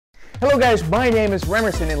Hello guys, my name is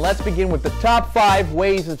Remerson and let's begin with the top 5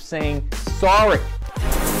 ways of saying sorry.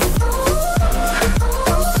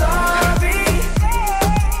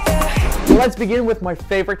 So let's begin with my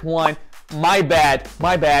favorite one, my bad,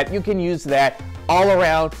 my bad. You can use that all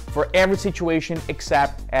around for every situation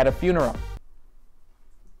except at a funeral.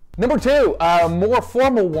 Number 2, a more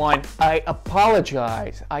formal one, I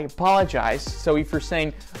apologize. I apologize. So if you're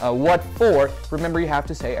saying what for, remember you have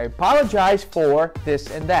to say, I apologize for this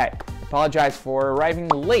and that. I apologize for arriving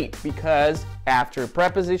late because after a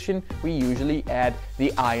preposition, we usually add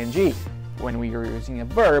the ing when we are using a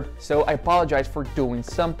verb. So I apologize for doing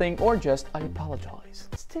something or just I apologize.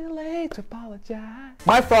 It's too late to apologize.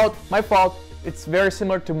 My fault, my fault. It's very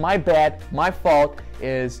similar to my bad. My fault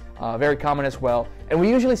is very common as well. And we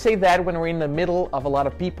usually say that when we're in the middle of a lot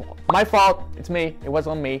of people. My fault, it's me, it was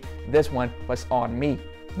on me. This one was on me,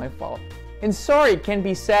 my fault. And sorry can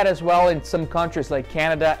be said as well in some countries like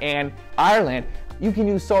Canada and Ireland. You can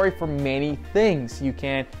use sorry for many things. You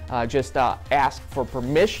can just ask for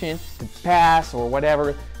permission to pass or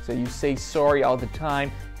whatever. So you say sorry all the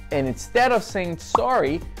time. And instead of saying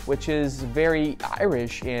sorry, which is very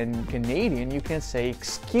Irish and Canadian, you can say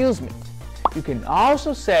excuse me. You can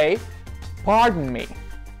also say pardon me,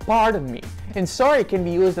 pardon me. And sorry can be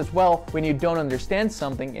used as well when you don't understand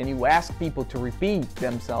something and you ask people to repeat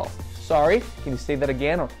themselves. Sorry, can you say that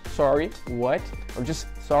again? Or sorry, what? Or just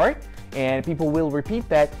sorry? And people will repeat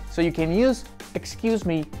that. So you can use excuse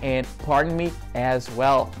me and pardon me as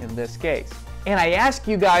well in this case. And I ask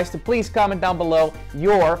you guys to please comment down below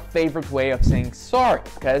your favorite way of saying sorry,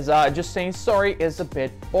 because just saying sorry is a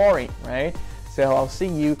bit boring, right? So I'll see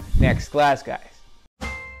you next class, guys.